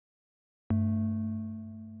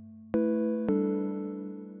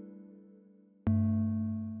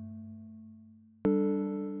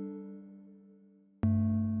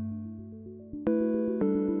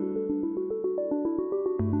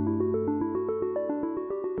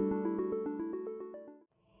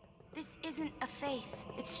faith.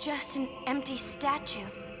 It's just an empty statue.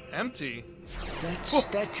 Empty? That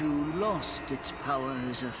statue lost its power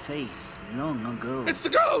as a faith long ago. It's the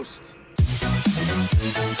ghost!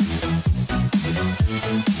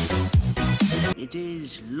 It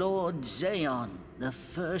is Lord Zeon, the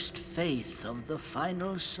first faith of the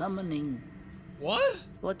final summoning. What?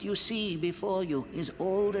 What you see before you is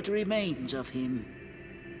all that remains of him.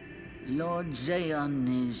 Lord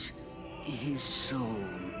Zeon is... his soul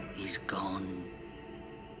is gone.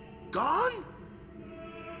 Gone?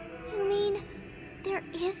 You mean there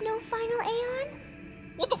is no final Aeon?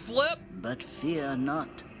 What the flip? But fear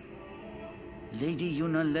not. Lady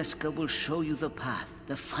Yunalesca will show you the path.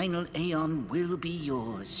 The final Aeon will be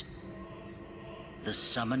yours. The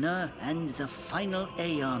Summoner and the final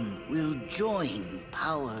Aeon will join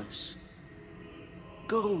powers.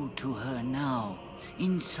 Go to her now.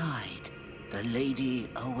 Inside, the lady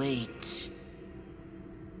awaits.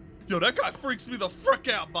 Yo, that guy freaks me the frick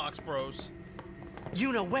out, Box Bros.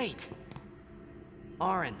 Yuna, wait!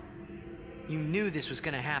 Auron, you knew this was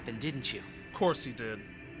gonna happen, didn't you? Of course he did.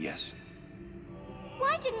 Yes.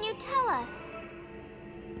 Why didn't you tell us?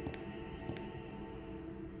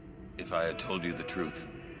 If I had told you the truth,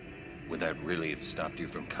 would that really have stopped you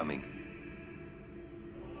from coming?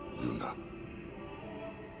 Yuna.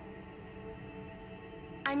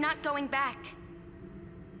 I'm not going back.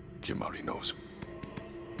 Kimahri knows.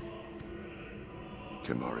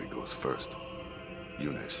 Kimahri goes first.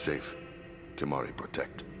 Yuna is safe. Kimahri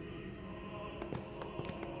protect.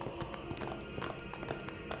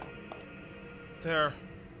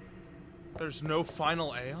 There's no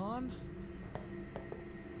final Aeon?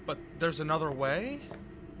 But there's another way?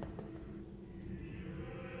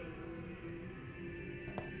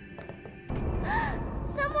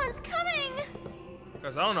 Someone's coming!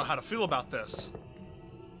 Guys, I don't know how to feel about this.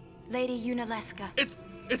 Lady Yunalesca.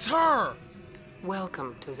 It's her!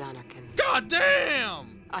 Welcome to Zanarkand. God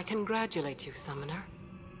damn! I congratulate you, Summoner.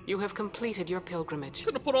 You have completed your pilgrimage.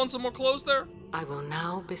 Couldn't have put on some more clothes there? I will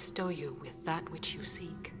now bestow you with that which you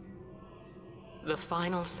seek. The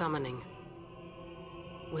final summoning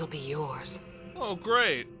will be yours. Oh,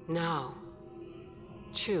 great. Now,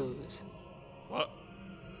 choose. What?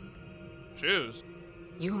 Choose?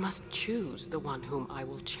 You must choose the one whom I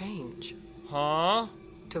will change. Huh?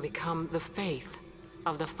 To become the faith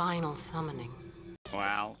of the final summoning.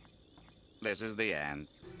 Well, this is the end.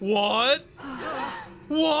 What?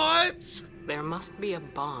 What? There must be a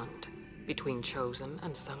bond between Chosen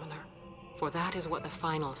and Summoner, for that is what the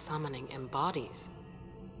final summoning embodies.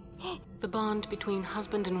 The bond between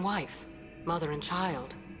husband and wife, mother and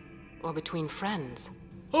child, or between friends.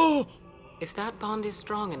 Oh! If that bond is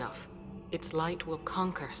strong enough, its light will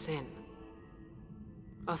conquer sin.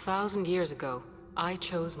 1,000 years ago, I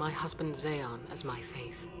chose my husband Zeon as my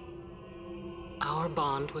faith. Our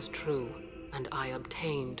bond was true, and I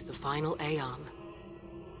obtained the final Aeon.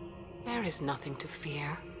 There is nothing to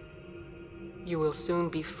fear. You will soon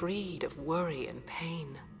be freed of worry and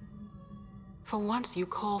pain. For once you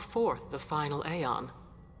call forth the final Aeon,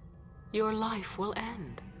 your life will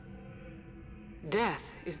end.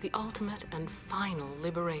 Death is the ultimate and final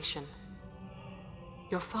liberation.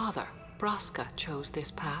 Your father, Braska, chose this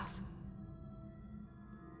path.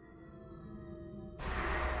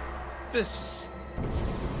 This is...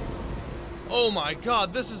 Oh my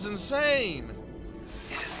god, this is insane!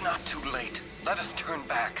 It is not too late. Let us turn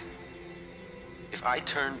back. If I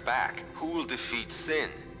turn back, who will defeat sin?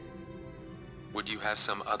 Would you have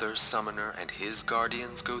some other summoner and his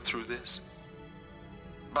guardians go through this?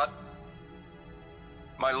 But,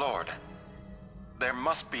 my lord, there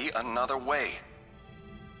must be another way.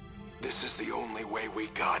 This is the only way we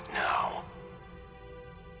got now.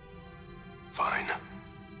 Fine.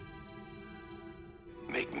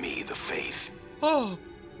 Make me the faith. Oh!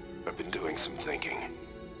 I've been doing some thinking.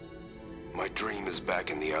 My dream is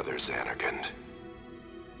back in the other Zanarkand.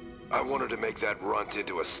 I wanted to make that runt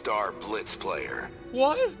into a star blitz player.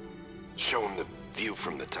 What? Show him the view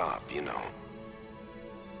from the top, you know.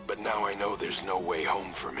 But now I know there's no way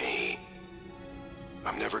home for me.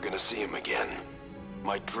 I'm never gonna see him again.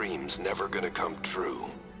 My dream's never gonna come true.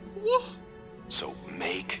 What? So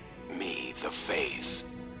make me the faith.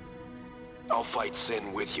 I'll fight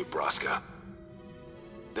sin with you, Braska.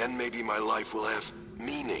 Then maybe my life will have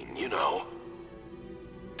meaning, you know?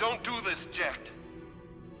 Don't do this, Jecht.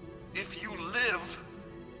 If you live,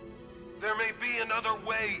 there may be another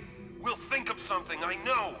way. We'll think of something, I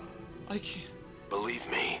know. I can't... Believe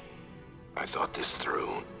me, I thought this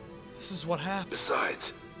through. This is what happened.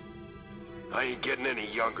 Besides, I ain't getting any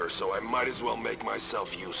younger, so I might as well make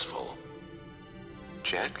myself useful.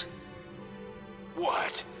 Jecht?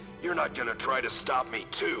 What? You're not gonna try to stop me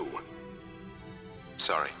too.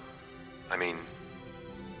 Sorry. I mean,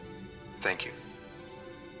 thank you.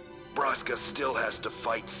 Braska still has to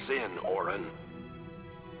fight Sin, Orin.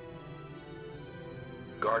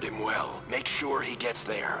 Guard him well. Make sure he gets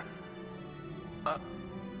there.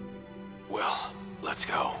 Well, let's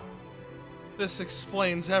go. This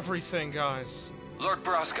explains everything, guys. Lord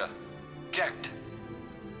Braska, checked.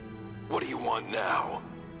 What do you want now?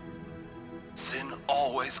 Sin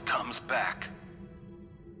always comes back.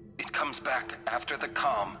 It comes back after the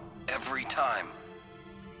calm, every time.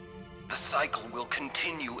 The cycle will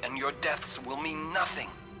continue and your deaths will mean nothing.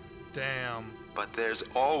 Damn. But there's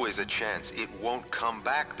always a chance it won't come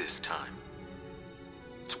back this time.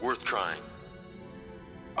 It's worth trying.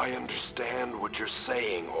 I understand what you're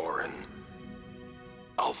saying, Orin.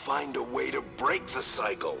 I'll find a way to break the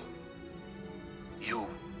cycle. You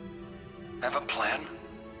have a plan?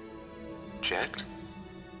 Checked?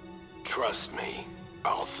 Trust me,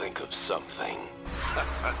 I'll think of something.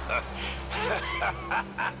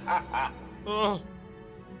 Ugh.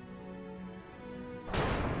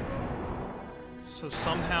 So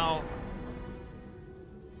somehow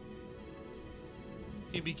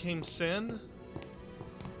he became Sin?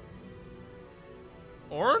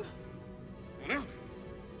 Orin?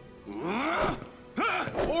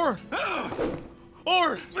 Orin!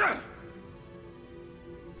 Orin!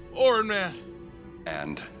 Orin, man.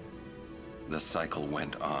 And the cycle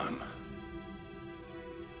went on.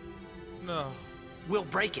 No. We'll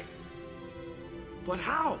break it. But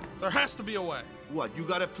how? There has to be a way. What, you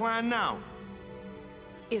got a plan now?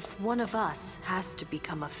 If one of us has to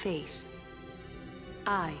become a faith,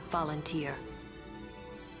 I volunteer.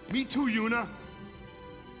 Me too, Yuna.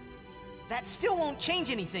 That still won't change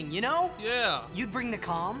anything, you know? Yeah. You'd bring the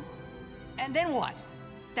calm, and then what?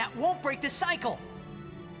 That won't break the cycle.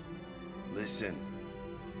 Listen.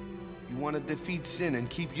 You want to defeat Sin and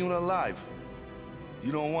keep Yuna alive.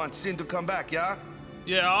 You don't want Sin to come back, yeah?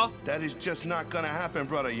 Yeah. That is just not gonna happen,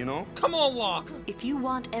 brother, you know? Come on, Walker. If you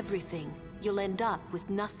want everything, you'll end up with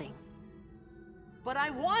nothing. But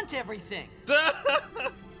I want everything.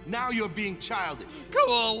 Now you're being childish. Come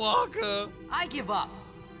on, Walker. I give up.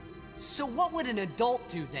 So what would an adult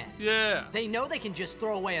do then? Yeah. They know they can just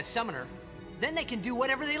throw away a summoner. Then they can do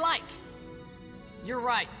whatever they like. You're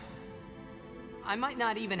right. I might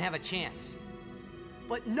not even have a chance.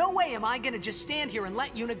 But no way am I gonna just stand here and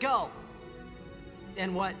let Yuna go.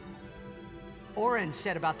 And what Orin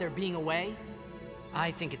said about there being a way, I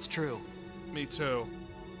think it's true. Me too.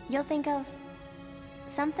 You'll think of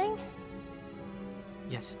something?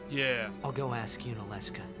 Yes. Yeah. I'll go ask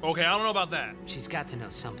Yunalesca. Okay, I don't know about that. She's got to know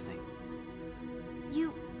something.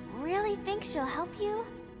 You really think she'll help you?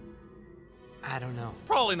 I don't know.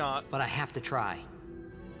 Probably not. But I have to try.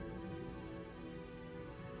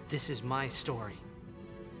 This is my story.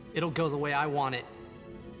 It'll go the way I want it.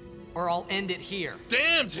 Or I'll end it here.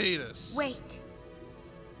 Damn, Tidus! Wait.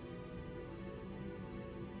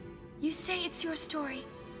 You say it's your story,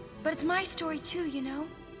 but it's my story too, you know?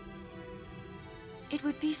 It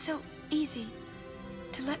would be so easy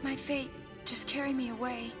to let my fate just carry me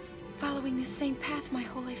away, following this same path my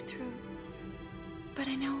whole life through. But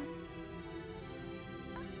I know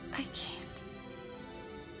I can't.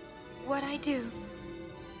 What I do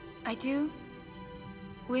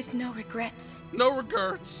with no regrets. No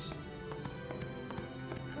regrets.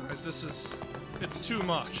 Guys, it's too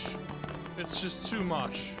much. It's just too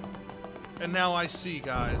much. And now I see,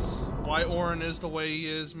 guys, why Orin is the way he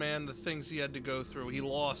is, man, the things he had to go through. He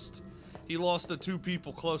lost the two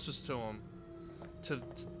people closest to him to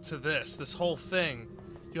this whole thing.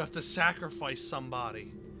 You have to sacrifice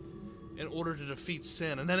somebody in order to defeat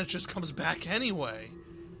Sin, and then it just comes back anyway.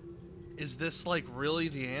 Is this, like, really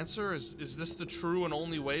the answer? Is this the true and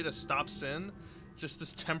only way to stop Sin? Just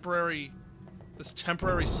this temporary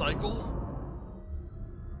cycle?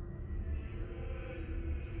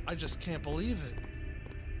 I just can't believe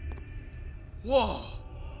it. Whoa!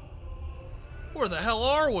 Where the hell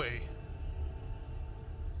are we?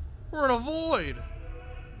 We're in a void.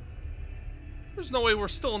 There's no way we're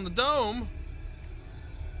still in the dome.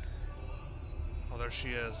 Oh, there she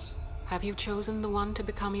is. Have you chosen the one to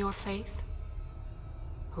become your faith?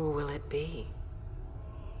 Who will it be?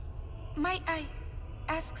 Might I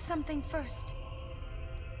ask something first?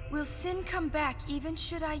 Will Sin come back even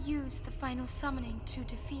should I use the final summoning to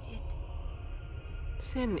defeat it?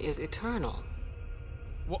 Sin is eternal.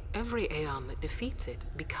 What? Every Aeon that defeats it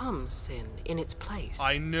becomes Sin in its place.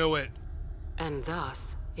 I knew it. And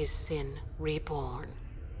thus is Sin reborn.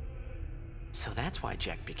 So that's why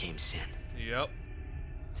Jack became Sin. Yep.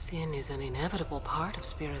 Sin is an inevitable part of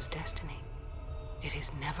Spira's destiny. It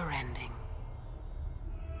is never-ending.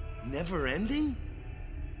 Never ending?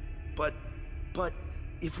 But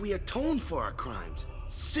if we atone for our crimes,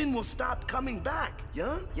 sin will stop coming back,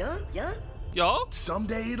 yeah? Yeah?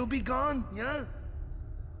 Someday it'll be gone, yeah?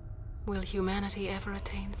 Will humanity ever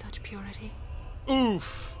attain such purity?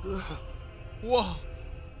 Oof. Whoa.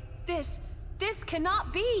 This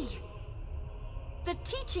cannot be! The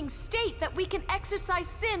teachings state that we can exercise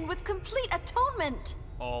sin with complete atonement!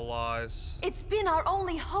 All lies. It's been our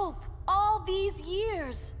only hope all these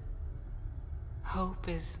years! Hope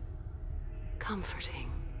is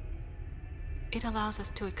comforting. It allows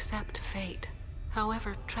us to accept fate,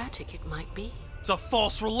 however tragic it might be. It's a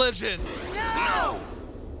false religion! No!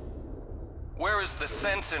 Where is the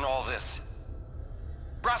sense in all this?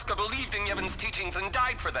 Braska believed in Yevon's teachings and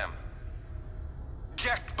died for them.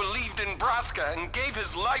 Jecht believed in Braska and gave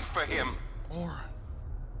his life for him. Orin.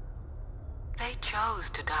 They chose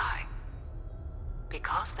to die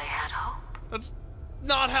because they had hope. That's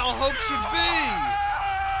not how hope should be!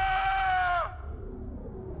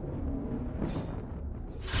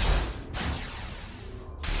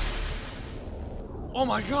 Oh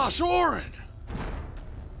my gosh, Orin!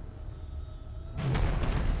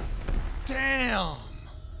 Damn!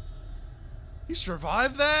 You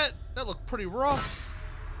survived that? That looked pretty rough.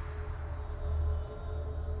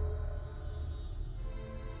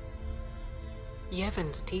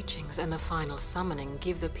 Yevon's teachings and the final summoning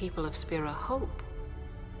give the people of Spira hope.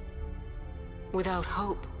 Without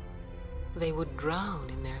hope, they would drown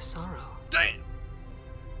in their sorrow. Damn!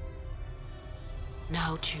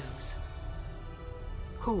 Now choose.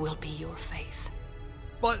 Who will be your faith?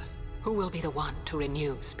 But who will be the one to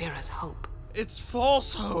renew Spira's hope? It's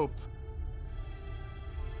false hope.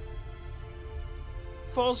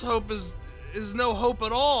 False hope is no hope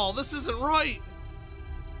at all. This isn't right.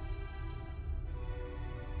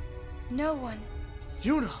 No one.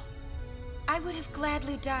 Yuna! I would have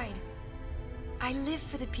gladly died. I live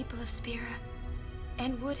for the people of Spira,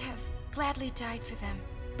 and would have gladly died for them.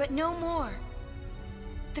 But no more.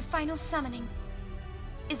 The final summoning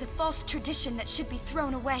is a false tradition that should be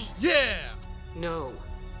thrown away. Yeah! No.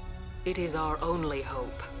 It is our only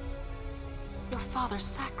hope. Your father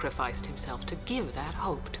sacrificed himself to give that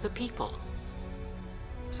hope to the people,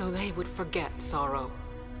 so they would forget sorrow.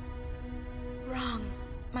 Wrong.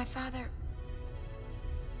 My father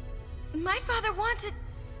wanted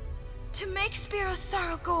to make Spiro's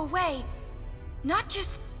sorrow go away, not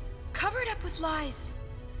just cover it up with lies.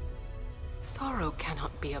 Sorrow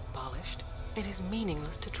cannot be abolished. It is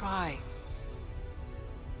meaningless to try.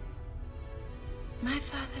 My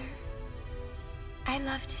father, I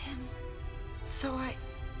loved him. So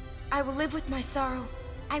I will live with my sorrow.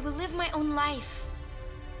 I will live my own life.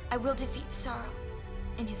 I will defeat sorrow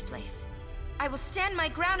in his place. I will stand my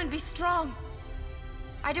ground and be strong.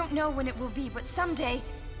 I don't know when it will be, but someday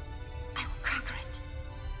I will conquer it.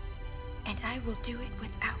 And I will do it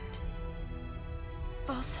without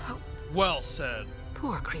false hope. Well said.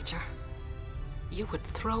 Poor creature. You would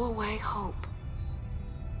throw away hope.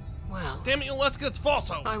 Well... Damn it, Yunalesca, it's false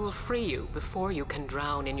hope! I will free you before you can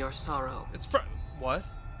drown in your sorrow. It's what?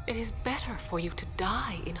 It is better for you to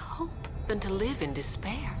die in hope than to live in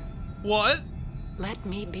despair. What? Let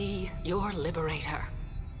me be your liberator.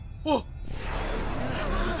 Whoa!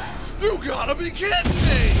 You gotta be kidding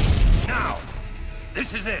me! Now!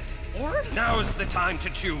 This is it! Orin? Now is the time to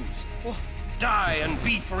choose. What? Die and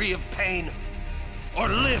be free of pain, or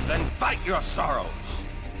live and fight your sorrow.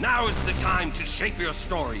 Now is the time to shape your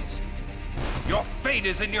stories. Your fate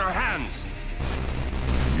is in your hands.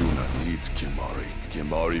 Yuna needs Kimahri.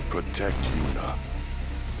 Kimahri protect Yuna.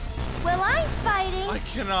 Well, I'm fighting. I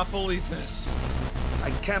cannot believe this. I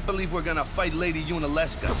can't believe we're gonna fight Lady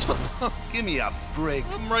Yunalesca. Give me a break.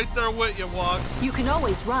 I'm right there with you, Wogs. You can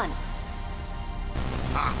always run.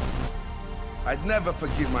 I'd never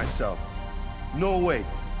forgive myself. No way.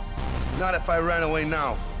 Not if I ran away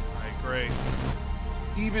now. I agree.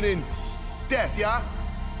 Even in death, yeah?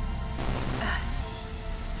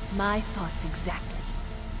 My thoughts exactly.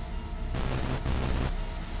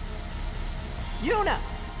 Yuna!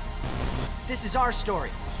 This is our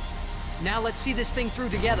story. Now let's see this thing through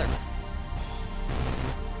together.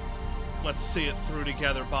 Let's see it through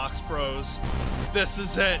together, Box Bros. This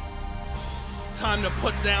is it. Time to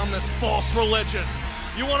put down this false religion.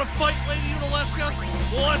 You want to fight, Lady Yunalesca?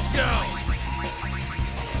 Let's go!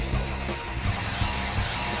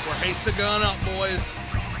 We're haste the gun up, boys.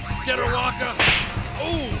 Get her, Waka!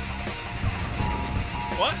 Ooh!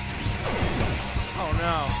 What? Oh,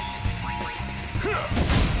 no.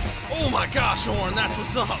 Oh my gosh, Orin, that's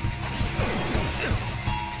what's up.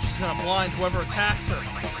 She's gonna blind whoever attacks her.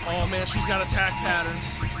 Oh man, she's got attack patterns.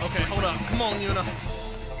 Okay, hold up. Come on, Yuna.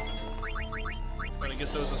 Gotta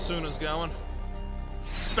get those Asunas going.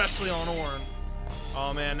 Especially on Orin.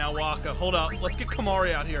 Oh man, now Waka. Hold up. Let's get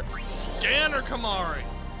Kamari out here. Scanner Kamari.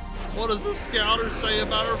 What does the scouter say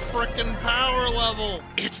about her frickin' power level?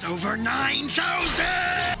 It's over 9,000!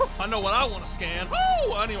 I know what I want to scan.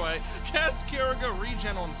 Oh, anyway. Cast Kiriga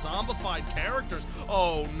regen on zombified characters.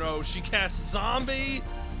 Oh no, she casts Zombie.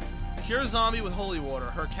 Cure Zombie with Holy Water.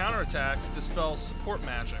 Her counterattacks dispel support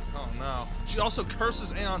magic. Oh no. She also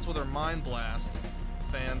curses Aeons with her Mind Blast.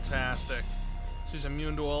 Fantastic. She's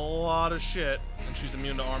immune to a lot of shit, and she's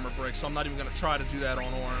immune to armor break, so I'm not even gonna try to do that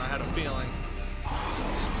on Orin. I had a feeling.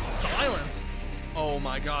 Silence? Oh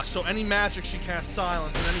my gosh. So any magic she casts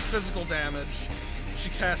silence, and any physical damage she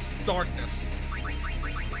casts darkness.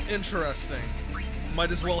 Interesting.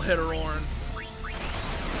 Might as well hit her, Orin.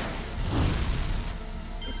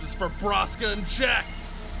 This is for Braska Inject!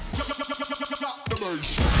 Oh,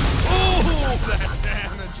 that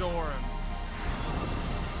damage, Orin.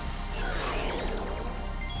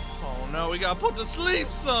 Oh no, we got put to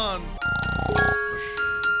sleep, son!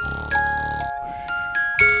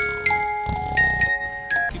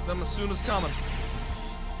 Keep them as soon as coming.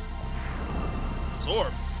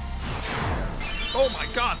 Absorb. Oh my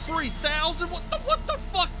god, 3,000? What the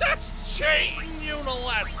fuck? That's cheating,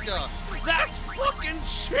 Yunalesca! That's fucking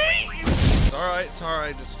cheating! It's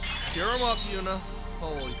alright, just cure him up, Yuna.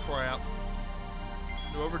 Holy crap.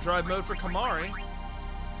 Do overdrive mode for Kamari.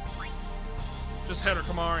 Just hit her,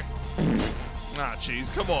 Kamari. Ah,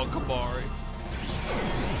 jeez, come on, Kamari.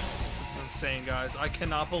 This is insane, guys. I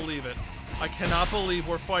cannot believe it. I cannot believe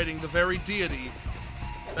we're fighting the very deity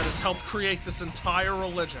that has helped create this entire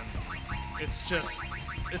religion. It's just,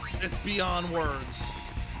 it's beyond words.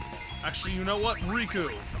 Actually, you know what?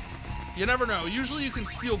 Riku. You never know. Usually you can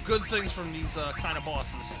steal good things from these kind of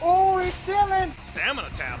bosses. Oh, he's stealing! Stamina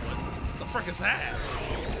tablet? What the frick is that?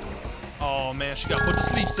 Oh man, she got put to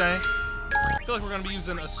sleep, Sang. I feel like we're gonna be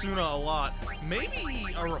using Asuna a lot. Maybe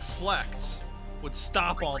a Reflect would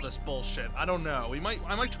stop all this bullshit. I don't know.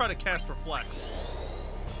 I might try to cast Reflects.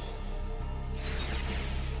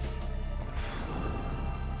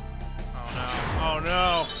 Oh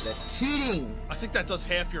no. That's cheating! I think that does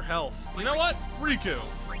half your health. You know what? Riku.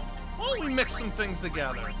 Why don't we mix some things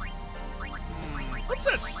together? What's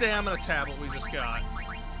that stamina tablet we just got?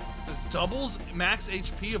 This doubles max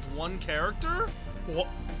HP of one character?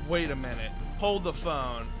 Wait a minute. Hold the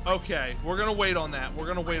phone. Okay, we're gonna wait on that. We're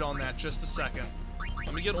gonna wait on that just a second.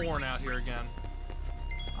 Let me get Orin out here again.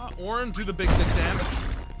 Orin, do the big dick damage.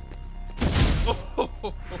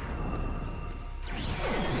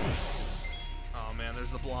 Oh man,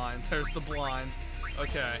 there's the blind. There's the blind.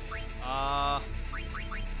 Okay.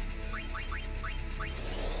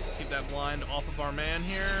 Keep that blind off of our man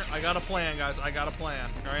here. I got a plan, guys. I got a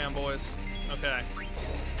plan. Here I am, boys. Okay.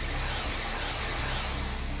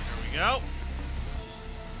 Here we go.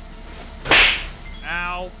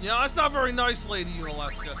 Ow. You know, that's not very nice, Lady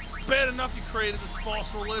Yunalesca. It's bad enough you created this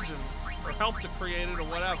false religion, or helped to create it, or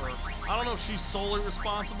whatever. I don't know if she's solely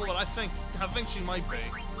responsible, but I think she might be.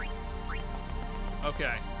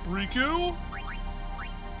 Okay. Riku?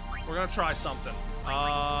 We're gonna try something.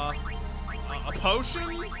 A potion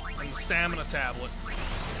and the stamina tablet.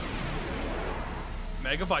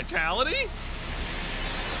 Mega Vitality?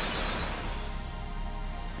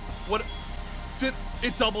 What?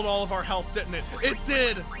 It doubled all of our health, didn't it? It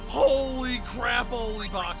did! Holy crap, holy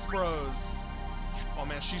box bros. Oh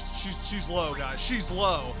man, she's low, guys. She's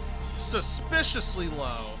low. Suspiciously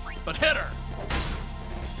low. But hit her!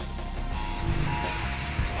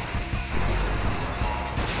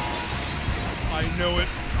 I know it.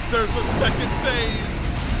 There's a second phase.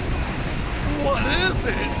 What is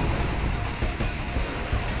it?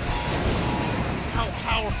 How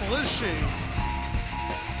powerful is she?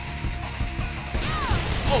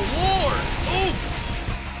 Oh Lord! Oof!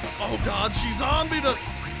 Oh God, she zombied us!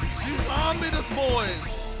 She zombied us,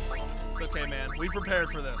 boys! It's okay, man. We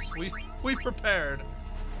prepared for this. We prepared.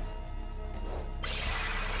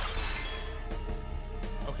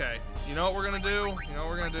 Okay, you know what we're gonna do? You know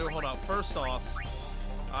what we're gonna do? Hold up. First off,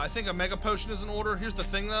 I think a Mega Potion is in order. Here's the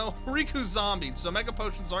thing, though. Riku's zombied, so Mega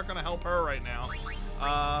Potions aren't gonna help her right now.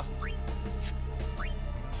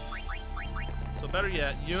 So better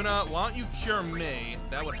yet, Yuna, why don't you cure me?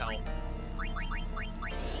 That would help.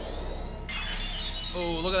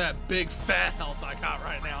 Oh, look at that big fat health I got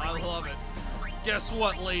right now. I love it. Guess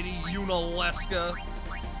what, Lady Yunalesca?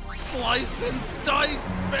 Slice and dice,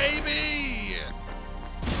 baby!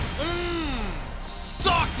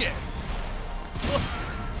 Suck it!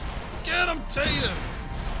 Get him,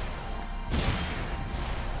 Titus!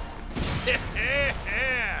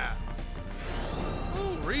 Yeah.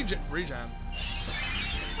 Ooh, regen.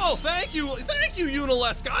 Oh, thank you,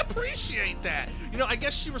 Yunalesca. I appreciate that. You know, I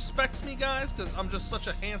guess she respects me, guys, because I'm just such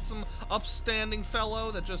a handsome, upstanding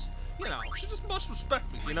fellow that just, you know, she just must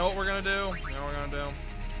respect me. You know what we're gonna do? You know what we're gonna do?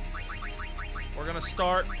 We're gonna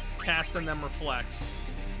start casting them reflects.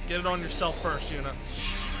 Get it on yourself first, Yuna.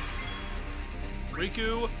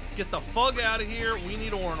 Riku, get the fuck out of here. We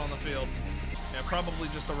need Auron on the field. Yeah, probably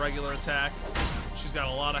just a regular attack. She's got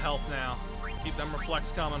a lot of health now. Keep them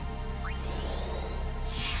reflects coming.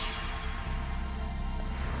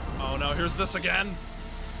 Oh no, here's this again.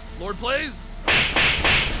 Lord plays.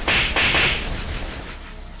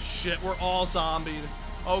 Shit, we're all zombied.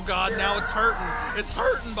 Oh god, now it's hurting. It's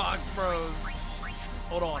hurting, Box Bros.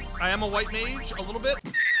 Hold on. I am a white mage, a little bit.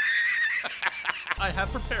 I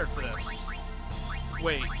have prepared for this.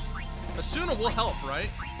 Wait. Asuna will help, right?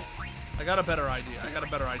 I got a better idea.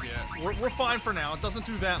 We're fine for now. It doesn't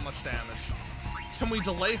do that much damage. Can we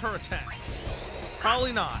delay her attack?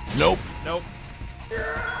 Probably not. Nope. Nope.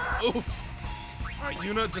 Oof. Alright,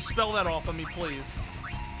 Yuna, dispel that off of me, please.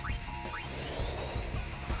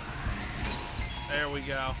 There we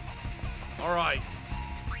go. Alright.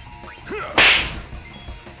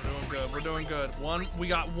 We're doing good. We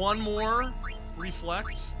got one more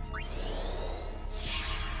reflect.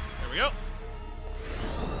 There we go.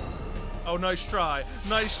 Oh, nice try.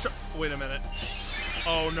 Nice try. Wait a minute.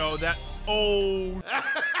 Oh no, that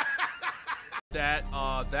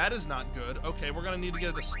is not good. Okay, we're gonna need to get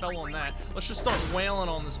a dispel on that. Let's just start wailing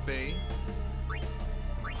on this bee.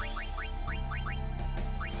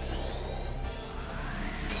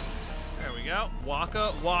 There we go.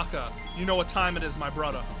 Waka, waka. You know what time it is, my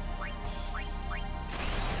brother.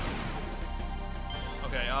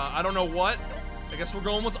 Okay, I don't know what. I guess we're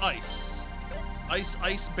going with ice. Ice,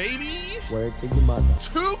 ice, baby. Word to your mother.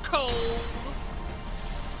 Too cold.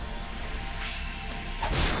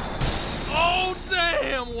 Oh,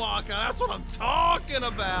 damn, Waka. That's what I'm talking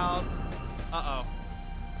about. Uh-oh.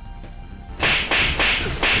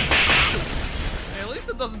 Hey, at least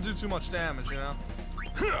it doesn't do too much damage, you know?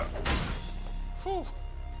 Whew.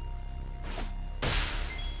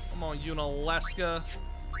 Come on, Yunalesca.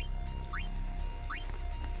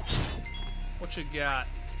 What you got?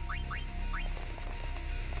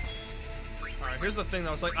 Alright, here's the thing,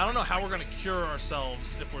 though. It's like, I don't know how we're gonna cure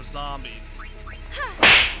ourselves if we're zombied.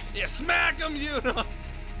 Yeah, smack him, Yuna!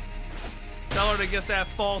 Tell her to get that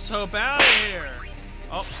false hope out of here.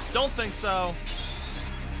 Oh, don't think so.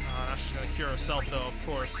 Now she's gonna cure herself, though, of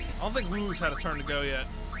course. I don't think Lulu's had a turn to go yet.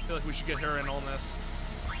 I feel like we should get her in on this.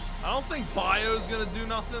 I don't think Bio's gonna do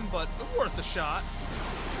nothing, but worth a shot.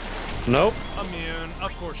 Nope. Immune.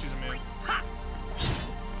 Of course she's immune. Ha!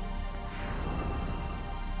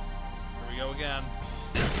 Here we go again.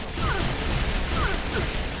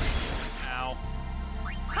 Ow.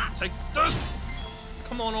 Take this!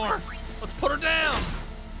 Come on, Auron. Let's put her down!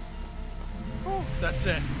 Oh, that's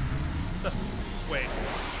it. Wait.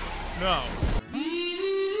 No.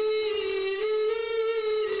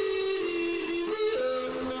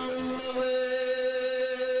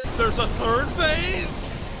 There's a third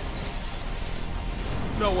phase?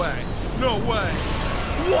 No way. No way.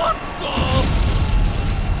 What the?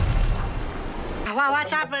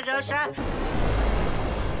 What's up, Medusa?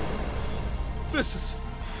 This is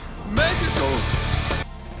magical.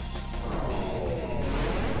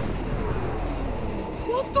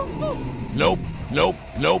 What the fuck? Nope, nope,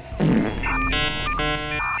 nope.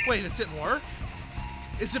 Wait, it didn't work?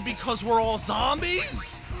 Is it because we're all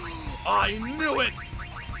zombies? I knew it!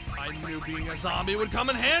 I knew being a zombie would come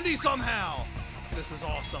in handy somehow. This is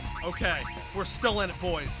awesome. Okay, we're still in it,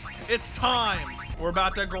 boys. It's time. We're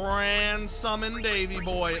about to grand summon Davy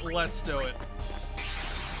Boy. Let's do it.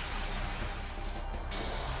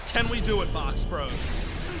 Can we do it, Box Bros?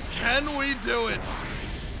 Can we do it?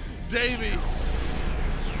 Davy.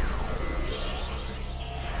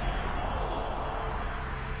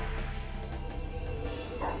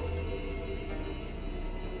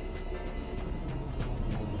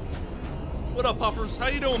 What up, puppers? How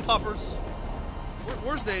you doing, puppers?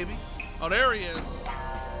 Where's Davy? Oh, there he is.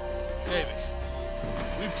 Davy.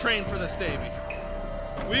 We've trained for this, Davy.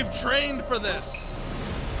 We've trained for this.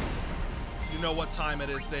 You know what time it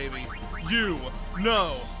is, Davy. You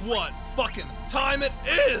know what fucking time it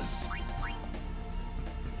is!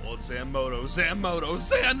 Oh, Zanmodo,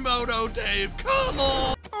 Dave, come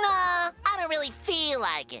on! Nah, I don't really feel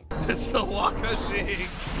like it. It's the Wakashi.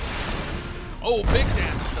 Oh, big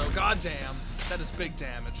damage, though. Goddamn. That is big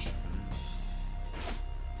damage.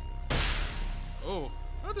 Oh,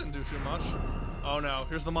 that didn't do too much. Oh, no.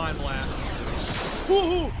 Here's the Mind Blast.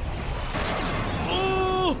 Woohoo!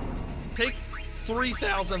 Oh! Take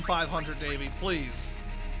 3,500, Davey, please.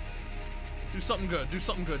 Do something good. Do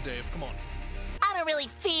something good, Dave. Come on. I don't really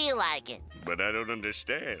feel like it. But I don't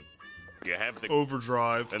understand. You have the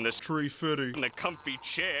overdrive and the tree fitty and the comfy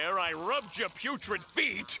chair. I rubbed your putrid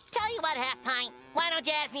feet. Tell you what, Half Pint. Why don't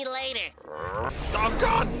you ask me later? Oh,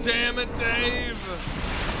 God damn it, Dave.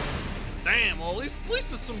 Damn, well, at least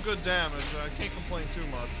it's some good damage. I can't complain too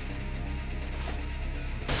much.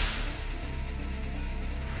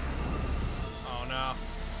 Oh, no.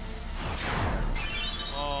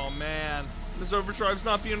 Oh, man. This overdrive's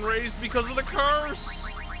not being raised because of the curse.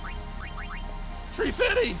 Tree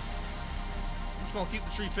fitty. I'm just gonna keep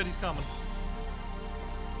the tree fitties coming.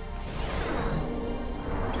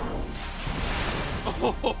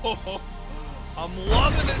 Oh, I'm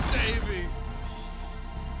loving it, Davey.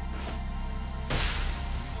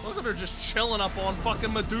 Look at her just chilling up on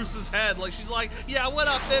fucking Medusa's head. Like she's like, yeah, what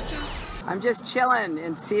up, bitches? I'm just chilling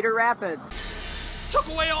in Cedar Rapids. Took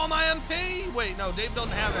away all my MP. Wait, no, Dave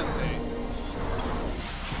doesn't have MP.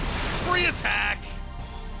 Free attack.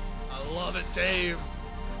 I love it, Dave.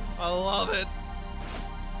 I love it.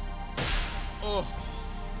 Oh.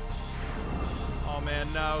 Oh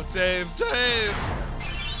man, no, Dave.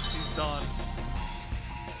 He's done.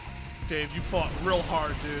 Dave, you fought real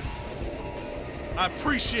hard, dude. I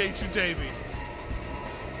appreciate you, Davey.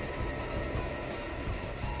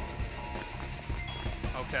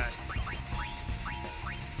 Okay.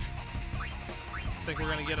 I think we're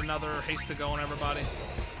gonna get another haste to go on everybody.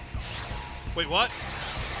 Wait, what?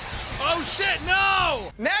 Oh shit,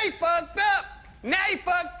 no! Now you fucked up! Now you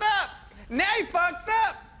fucked up! Now you fucked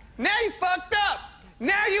up! Now you fucked up!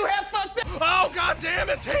 Now you have fucked up! Oh, god damn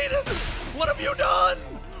it, Titus! What have you done?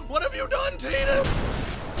 What have you done,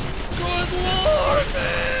 Titus? Good lord,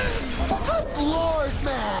 man! Good lord,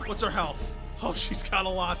 man! What's her health? Oh, she's got a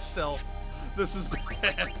lot still. This is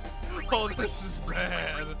bad. Oh, this is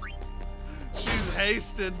bad. She's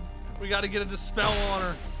hasted. We gotta get a dispel on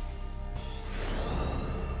her.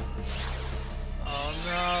 Oh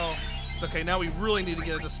no. It's okay, now we really need to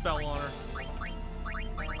get a dispel on her.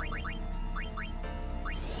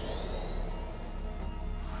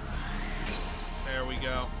 There we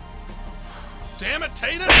go. Damn it,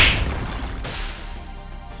 Tatum!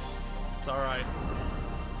 It's alright.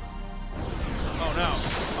 Oh no.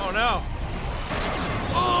 Oh no.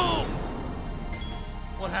 Oh!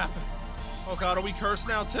 What happened? Oh god, are we cursed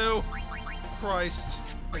now too? Christ.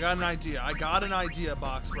 I got an idea,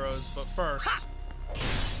 Box Bros, but first.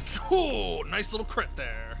 Cool! Nice little crit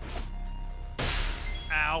there.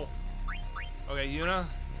 Ow. Okay, Yuna.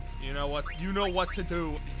 You know what to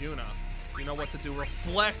do, Yuna. You know what to do.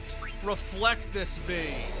 Reflect this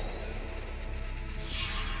bee.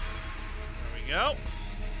 There we go.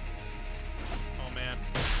 Oh man.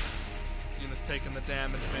 Yuna's taking the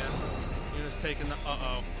damage, man. Yuna's taking the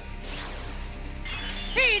uh-oh.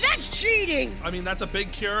 Hey, that's cheating! I mean, that's a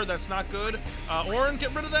big cure. That's not good. Orin,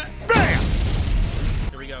 get rid of that. BAM!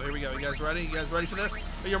 Here we go. You guys ready? You guys ready for this?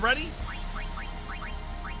 Are you ready?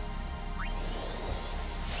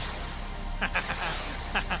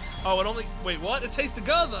 Oh, it only... Wait, what? It tastes the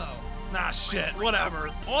go, though. Nah, shit. Whatever.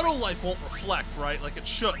 Auto life won't reflect, right? Like, it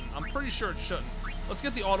shouldn't. I'm pretty sure it shouldn't. Let's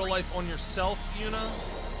get the auto life on yourself, Yuna.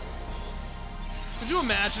 Could you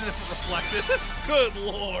imagine if it reflected? Good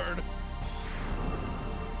lord.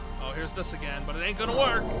 Oh, here's this again, but it ain't gonna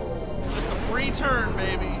work. Just a free turn,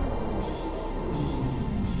 baby.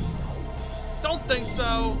 Don't think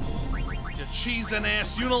so. You cheesing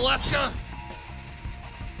ass Yunalesca.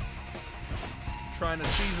 Trying to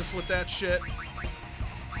cheese us with that shit.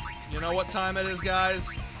 You know what time it is,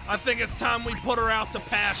 guys? I think it's time we put her out to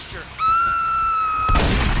pasture.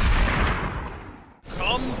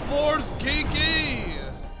 Come forth, Kiki!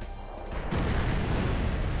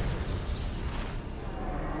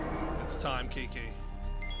 It's time, Kiki.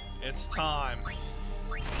 It's time.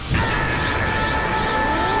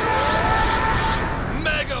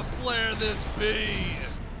 Mega flare this bee!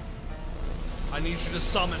 I need you to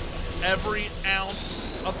summon every ounce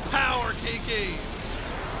of power, Kiki!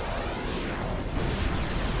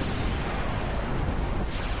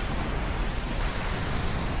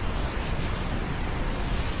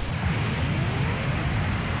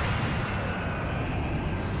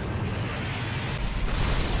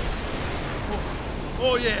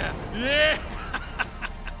 Oh yeah! Yeah!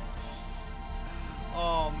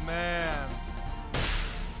 Oh man.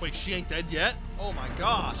 Wait, she ain't dead yet? Oh my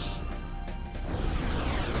gosh.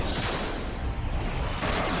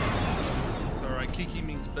 It's alright, Kiki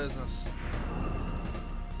means business.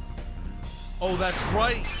 Oh, that's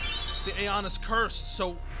right! The Aeon is cursed,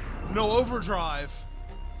 so no overdrive.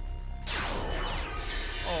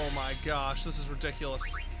 Oh my gosh, this is ridiculous.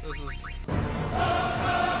 This is...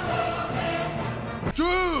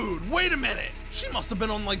 Dude, wait a minute! She must have been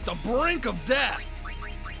on, like, the brink of death!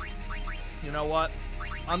 You know what?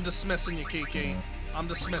 I'm dismissing you, Kiki. I'm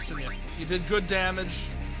dismissing you. You did good damage,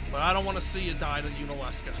 but I don't want to see you die to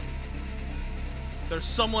Yunalesca. There's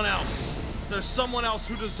someone else. There's someone else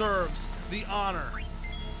who deserves the honor.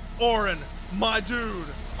 Auron, my dude,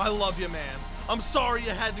 I love you, man. I'm sorry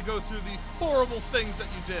you had to go through the horrible things that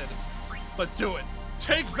you did, but do it.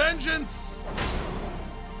 Take vengeance!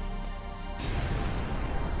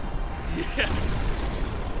 Yes!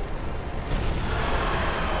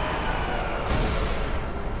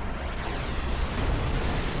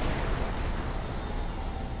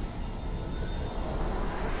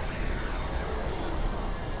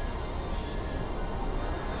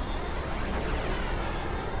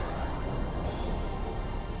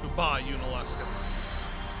 Goodbye, Yunalesca.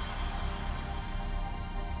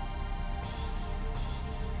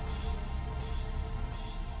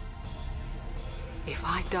 If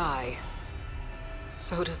I die,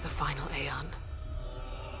 so does the final Aeon.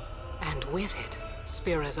 And with it,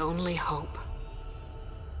 Spira's only hope.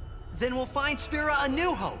 Then we'll find Spira a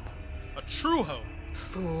new hope. A true hope.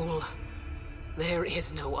 Fool. There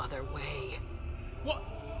is no other way. What?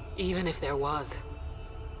 Even if there was.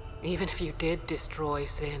 Even if you did destroy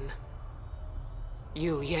Sin.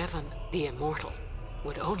 You, Yevon, the Immortal,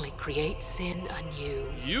 would only create Sin anew.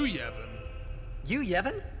 You, Yevon? You,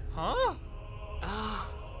 Yevon? Huh? Ah,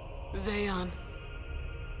 Zeon.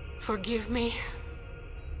 Forgive me.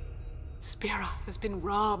 Spira has been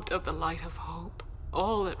robbed of the light of hope.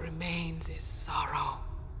 All that remains is sorrow.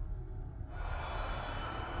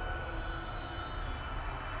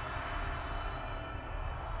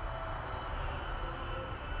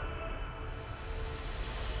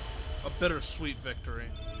 A bittersweet victory.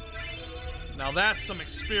 Now that's some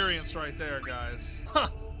experience right there, guys. Huh,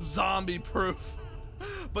 zombie proof.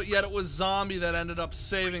 But yet it was zombie that ended up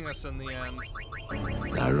saving us in the end.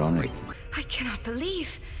 Ironic. I cannot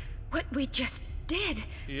believe what we just did.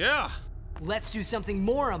 Yeah. Let's do something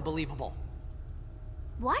more unbelievable.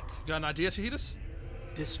 What? You got an idea, Tahitas?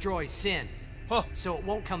 Destroy Sin. Huh. So it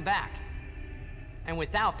won't come back. And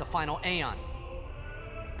without the final Aeon.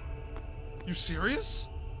 You serious?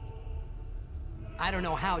 I don't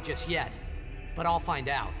know how just yet, but I'll find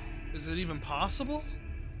out. Is it even possible?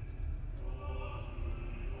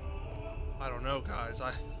 I don't know, guys.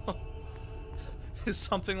 Is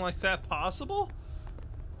something like that possible?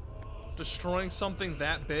 Destroying something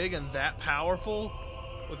that big and that powerful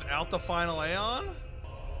without the final Aeon?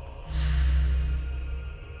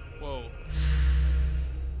 Whoa.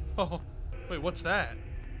 Oh, wait, what's that?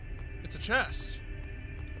 It's a chest.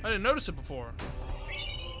 I didn't notice it before.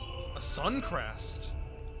 A sun crest.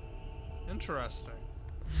 Interesting.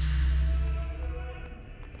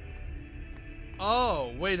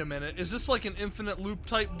 Oh, wait a minute. Is this like an infinite loop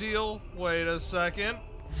type deal? Wait a second.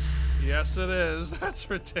 Yes, it is. That's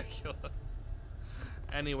ridiculous.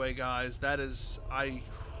 Anyway, guys, that is...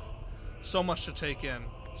 so much to take in.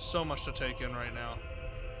 So much to take in right now.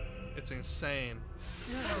 It's insane.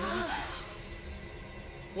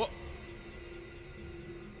 What?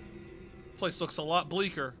 Place looks a lot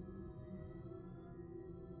bleaker.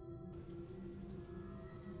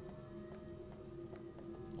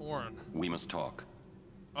 Auron. We must talk.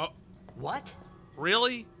 Oh. What?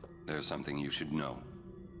 Really? There's something you should know.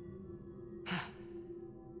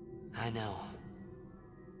 I know.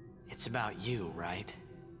 It's about you, right?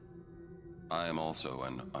 I am also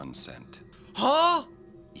an unsent. Huh?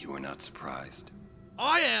 You are not surprised.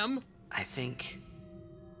 I am. I think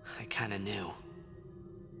I kinda knew.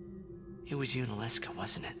 It was Yunalesca,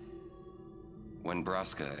 wasn't it? When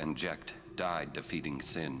Braska and Jecht died defeating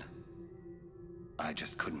Sin, I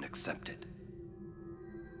just couldn't accept it.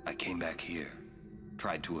 I came back here,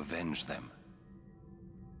 tried to avenge them.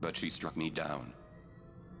 But she struck me down.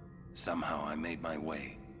 Somehow I made my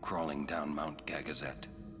way, crawling down Mount Gagazet.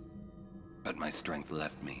 But my strength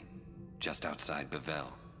left me, just outside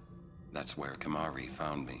Bevel. That's where Kamari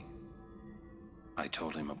found me. I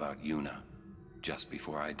told him about Yuna, just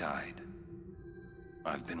before I died.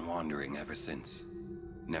 I've been wandering ever since,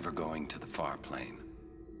 never going to the far plane.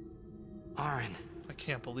 Auron. I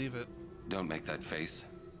can't believe it. Don't make that face.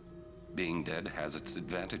 Being dead has its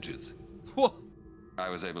advantages. What? I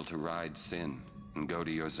was able to ride Sin and go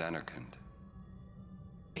to your Zanarkand.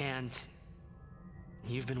 And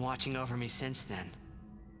you've been watching over me since then,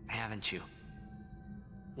 haven't you?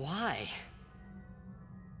 Why?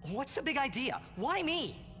 What's the big idea? Why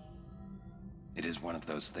me? It is one of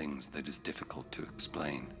those things that is difficult to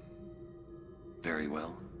explain. Very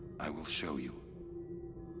well, I will show you.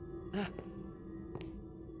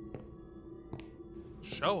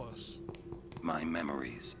 Show us. My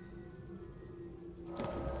memories.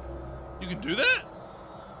 You can do that?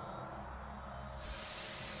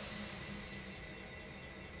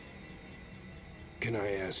 Can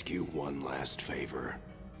I ask you one last favor?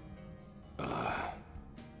 Nah,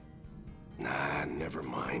 never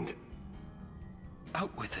mind.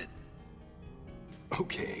 Out with it.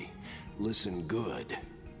 Okay, listen good.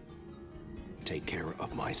 Take care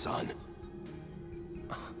of my son.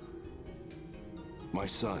 My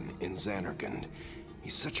son in Xanarkand.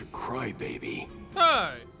 He's such a crybaby.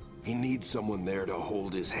 Hey! He needs someone there to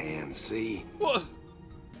hold his hand, see? What?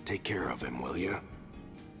 Take care of him, will you?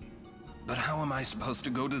 But how am I supposed to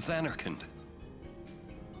go to Xanarkand?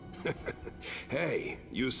 Hey,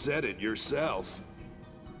 you said it yourself.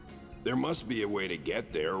 There must be a way to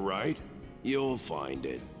get there, right? You'll find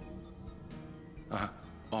it.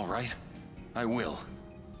 All right. I will.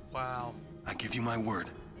 Wow. I give you my word.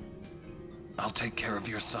 I'll take care of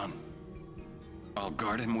your son. I'll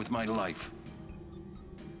guard him with my life.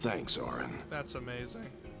 Thanks, Orin. That's amazing.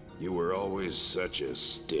 You were always such a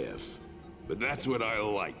stiff. But that's what I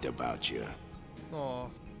liked about you. Aw.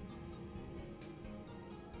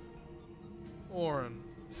 Orin.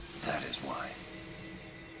 That is why.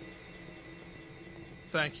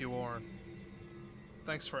 Thank you, Orin.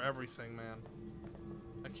 Thanks for everything, man.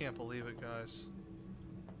 I can't believe it, guys.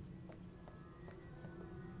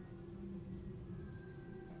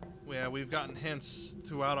 Yeah, we've gotten hints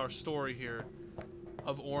throughout our story here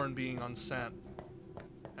of Orin being unsent.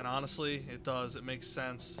 And honestly, it does. It makes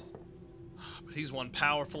sense. But he's one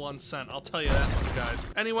powerful unsent. I'll tell you that much, guys.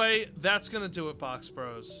 Anyway, that's going to do it, Box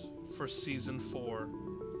Bros, for Season 4.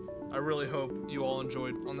 I really hope you all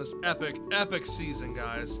enjoyed on this epic, epic season,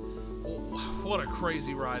 guys. What a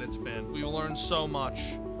crazy ride it's been. We learned so much,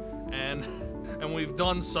 and we've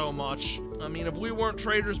done so much. I mean, if we weren't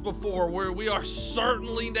traders before, we are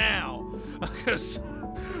certainly now. Because,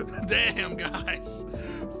 damn, guys.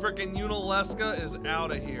 Freaking Yunalesca is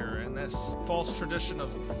out of here, and this false tradition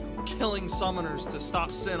of killing summoners to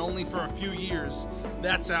stop Sin only for a few years,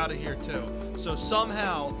 that's out of here too. So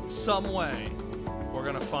somehow, some way, we're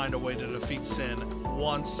gonna find a way to defeat Sin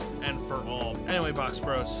once and for all. Anyway, Box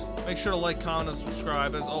Bros, make sure to like, comment, and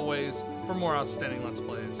subscribe, as always, for more outstanding Let's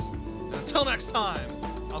Plays. And until next time,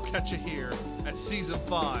 I'll catch you here at Season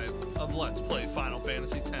 5 of Let's Play Final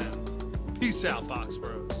Fantasy X. Peace out, Box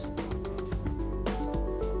Bros.